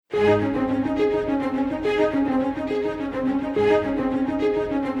Life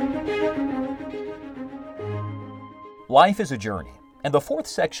is a journey, and the fourth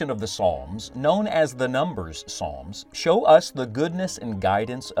section of the Psalms, known as the Numbers Psalms, show us the goodness and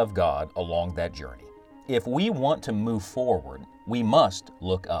guidance of God along that journey. If we want to move forward, we must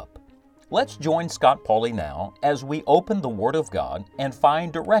look up. Let's join Scott Pauley now as we open the Word of God and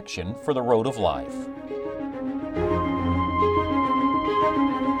find direction for the road of life.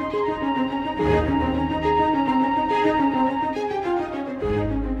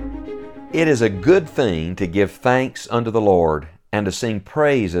 It is a good thing to give thanks unto the Lord, and to sing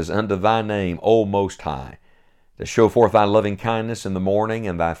praises unto Thy name, O Most High, to show forth Thy loving kindness in the morning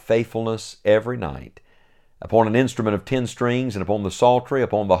and Thy faithfulness every night. Upon an instrument of 10 strings, and upon the psaltery,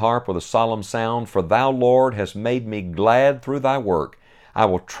 upon the harp with a solemn sound, for Thou, Lord, hast made me glad through Thy work. I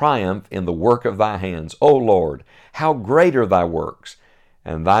will triumph in the work of Thy hands. O Lord, how great are Thy works,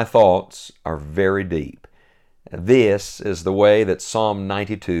 and Thy thoughts are very deep. This is the way that Psalm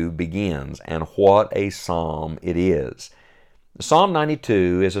 92 begins, and what a psalm it is. Psalm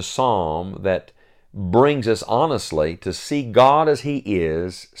 92 is a psalm that brings us honestly to see God as He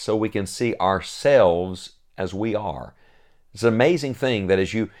is so we can see ourselves as we are. It's an amazing thing that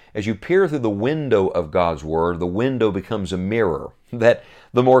as you peer through the window of God's Word, the window becomes a mirror, that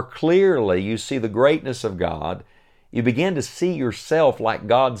the more clearly you see the greatness of God, you begin to see yourself like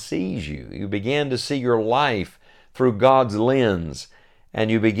God sees you. You begin to see your life through God's lens,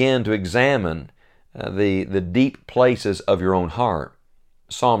 and you begin to examine the deep places of your own heart.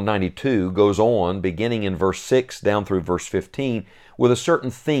 Psalm 92 goes on, beginning in verse 6 down through verse 15, with a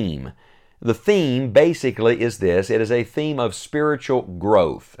certain theme. The theme basically is this. It is a theme of spiritual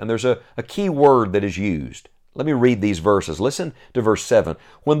growth, and there's a key word that is used. Let me read these verses. Listen to verse 7.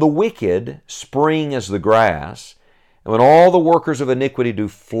 When the wicked spring as the grass, and when all the workers of iniquity do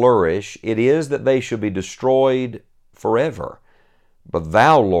flourish, it is that they should be destroyed forever. But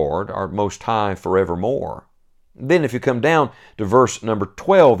Thou, Lord, art most high forevermore. Then if you come down to verse number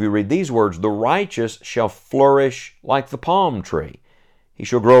 12, you read these words, The righteous shall flourish like the palm tree. He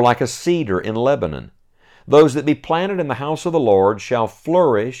shall grow like a cedar in Lebanon. Those that be planted in the house of the Lord shall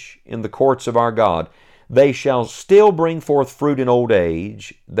flourish in the courts of our God. They shall still bring forth fruit in old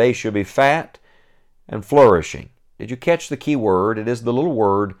age. They shall be fat and flourishing. Did you catch the key word? It is the little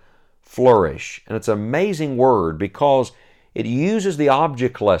word flourish. And it's an amazing word because it uses the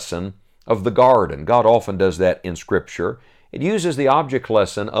object lesson of the garden. God often does that in Scripture. It uses the object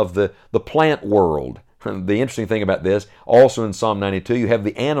lesson of the plant world. The interesting thing about this, also in Psalm 92, you have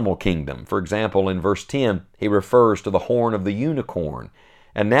the animal kingdom. For example, in verse 10, he refers to the horn of the unicorn.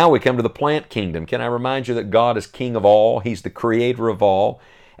 And now we come to the plant kingdom. Can I remind you that God is King of all? He's the creator of all.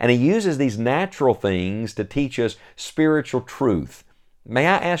 And He uses these natural things to teach us spiritual truth. May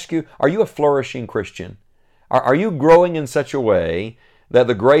I ask you, are you a flourishing Christian? Are you growing in such a way that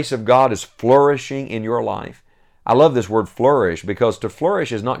the grace of God is flourishing in your life? I love this word flourish because to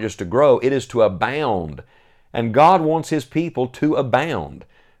flourish is not just to grow, it is to abound. And God wants His people to abound.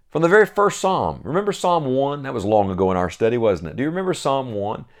 From the very first Psalm, remember Psalm 1? That was long ago in our study, wasn't it? Do you remember Psalm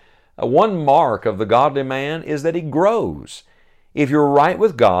 1? One mark of the godly man is that he grows. If you're right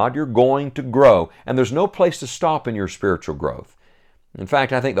with God, you're going to grow. And there's no place to stop in your spiritual growth. In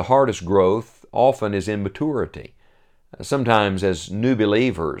fact, I think the hardest growth often is in maturity. Sometimes as new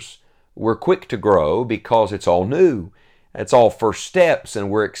believers, we're quick to grow because it's all new. It's all first steps and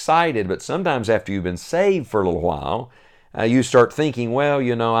we're excited. But sometimes after you've been saved for a little while, you start thinking, well,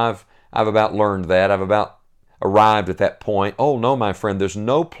 I've about learned that. I've about arrived at that point. Oh no, my friend, there's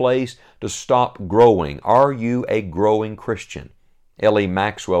no place to stop growing. Are you a growing Christian? L.E.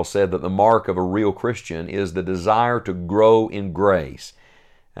 Maxwell said that the mark of a real Christian is the desire to grow in grace.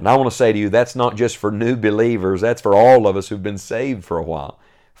 And I want to say to you, that's not just for new believers, that's for all of us who've been saved for a while.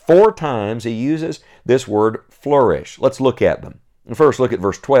 4 times he uses this word flourish. Let's look at them. First, look at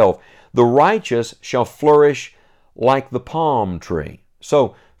verse 12. The righteous shall flourish like the palm tree.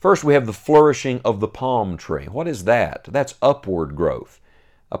 So, first we have the flourishing of the palm tree. What is that? That's upward growth.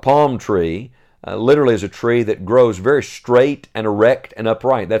 A palm tree literally is a tree that grows very straight and erect and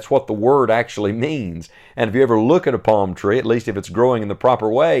upright. That's what the word actually means. And if you ever look at a palm tree, at least if it's growing in the proper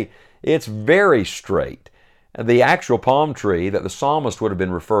way, it's very straight. The actual palm tree that the psalmist would have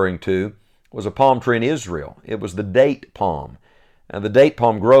been referring to was a palm tree in Israel. It was the date palm. And the date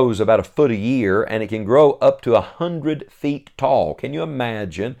palm grows about a foot a year, and it can grow up to 100 feet tall. Can you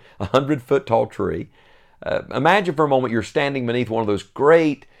imagine a 100-foot tall tree? Imagine for a moment you're standing beneath one of those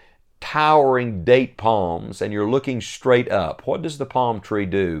great towering date palms and you're looking straight up. What does the palm tree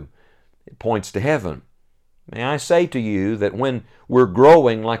do? It points to heaven. May I say to you that when we're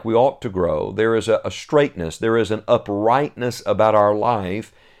growing like we ought to grow, there is a straightness, there is an uprightness about our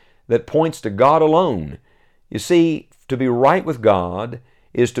life that points to God alone. You see, to be right with God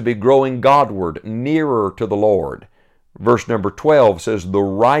is to be growing Godward, nearer to the Lord. Verse number 12 says, "The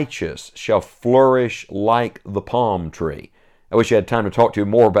righteous shall flourish like the palm tree." I wish I had time to talk to you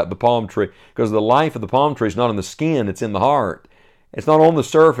more about the palm tree, because the life of the palm tree is not in the skin, it's in the heart. It's not on the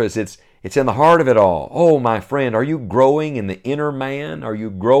surface, it's in the heart of it all. Oh, my friend, are you growing in the inner man? Are you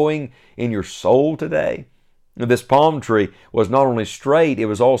growing in your soul today? This palm tree was not only straight, it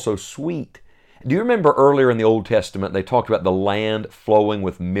was also sweet. Do you remember earlier in the Old Testament, they talked about the land flowing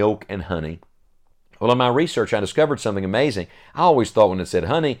with milk and honey? Well, in my research, I discovered something amazing. I always thought when it said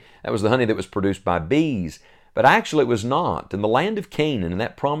honey, that was the honey that was produced by bees. But actually it was not. In the land of Canaan, in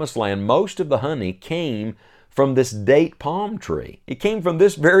that promised land, most of the honey came from this date palm tree. It came from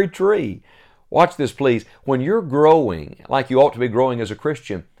this very tree. Watch this, please. When you're growing like you ought to be growing as a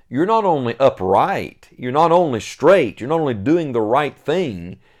Christian, you're not only upright, you're not only straight, you're not only doing the right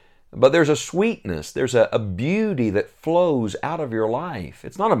thing, but there's a sweetness, there's a beauty that flows out of your life.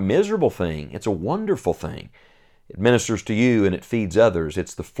 It's not a miserable thing, it's a wonderful thing. It ministers to you and it feeds others.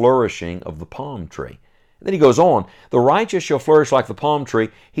 It's the flourishing of the palm tree. And then he goes on, "The righteous shall flourish like the palm tree.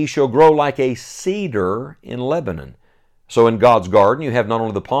 He shall grow like a cedar in Lebanon." So in God's garden, you have not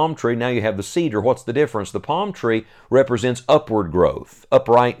only the palm tree, now you have the cedar. What's the difference? The palm tree represents upward growth,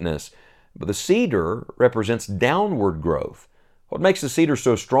 uprightness, but the cedar represents downward growth. What makes the cedar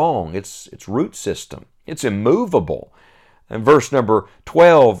so strong? Its root system. It's immovable. In verse number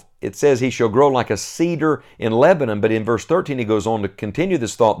 12, it says, "He shall grow like a cedar in Lebanon." But in verse 13, he goes on to continue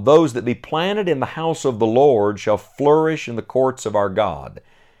this thought. "Those that be planted in the house of the Lord shall flourish in the courts of our God."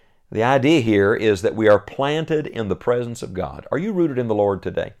 The idea here is that we are planted in the presence of God. Are you rooted in the Lord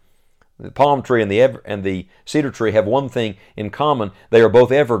today? The palm tree and the cedar tree have one thing in common. They are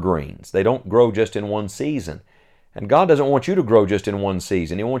both evergreens. They don't grow just in one season. And God doesn't want you to grow just in one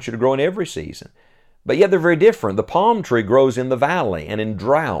season. He wants you to grow in every season. But yet they're very different. The palm tree grows in the valley and in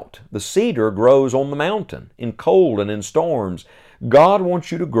drought. The cedar grows on the mountain, in cold and in storms. God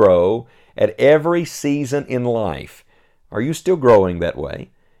wants you to grow at every season in life. Are you still growing that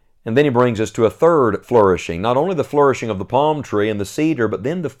way? And then he brings us to a third flourishing. Not only the flourishing of the palm tree and the cedar, but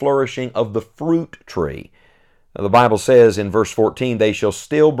then the flourishing of the fruit tree. Now, the Bible says in verse 14, "They shall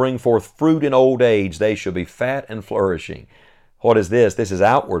still bring forth fruit in old age. They shall be fat and flourishing." What is this? This is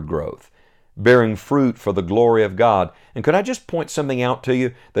outward growth, bearing fruit for the glory of God. And could I just point something out to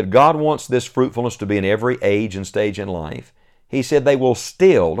you? That God wants this fruitfulness to be in every age and stage in life. He said they will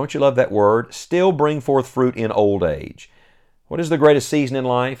still, don't you love that word, still bring forth fruit in old age. What is the greatest season in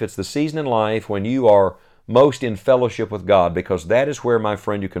life? It's the season in life when you are most in fellowship with God, because that is where, my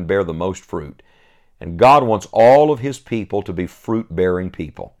friend, you can bear the most fruit. And God wants all of His people to be fruit-bearing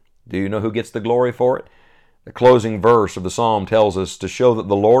people. Do you know who gets the glory for it? The closing verse of the psalm tells us, "To show that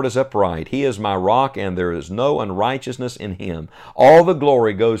the Lord is upright. He is my rock, and there is no unrighteousness in Him. All the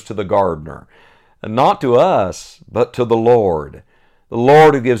glory goes to the gardener." And not to us, but to the Lord. The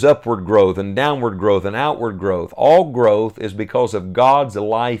Lord who gives upward growth and downward growth and outward growth. All growth is because of God's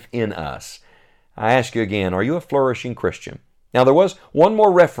life in us. I ask you again, are you a flourishing Christian? Now there was one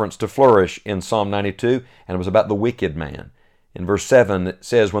more reference to flourish in Psalm 92, and it was about the wicked man. In verse 7 it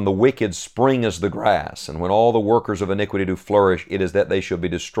says, "When the wicked spring as the grass, and when all the workers of iniquity do flourish, it is that they shall be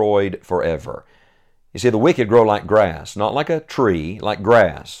destroyed forever." You see, the wicked grow like grass, not like a tree, like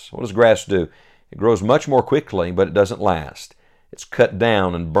grass. What does grass do? It grows much more quickly, but it doesn't last. It's cut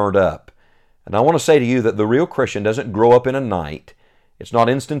down and burnt up. And I want to say to you that the real Christian doesn't grow up in a night. It's not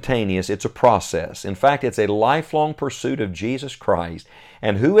instantaneous, it's a process. In fact, it's a lifelong pursuit of Jesus Christ.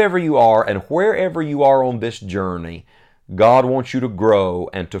 And whoever you are and wherever you are on this journey, God wants you to grow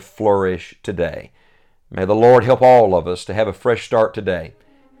and to flourish today. May the Lord help all of us to have a fresh start today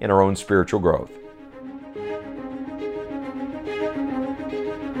in our own spiritual growth.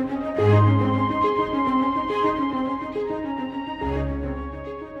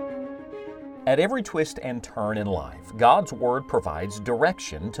 At every twist and turn in life, God's Word provides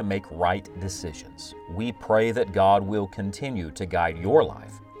direction to make right decisions. We pray that God will continue to guide your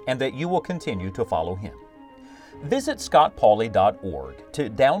life and that you will continue to follow Him. Visit scottpauley.org to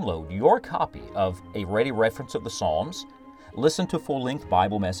download your copy of A Ready Reference of the Psalms, listen to full-length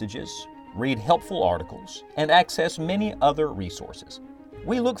Bible messages, read helpful articles, and access many other resources.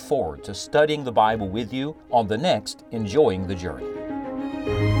 We look forward to studying the Bible with you on the next Enjoying the Journey.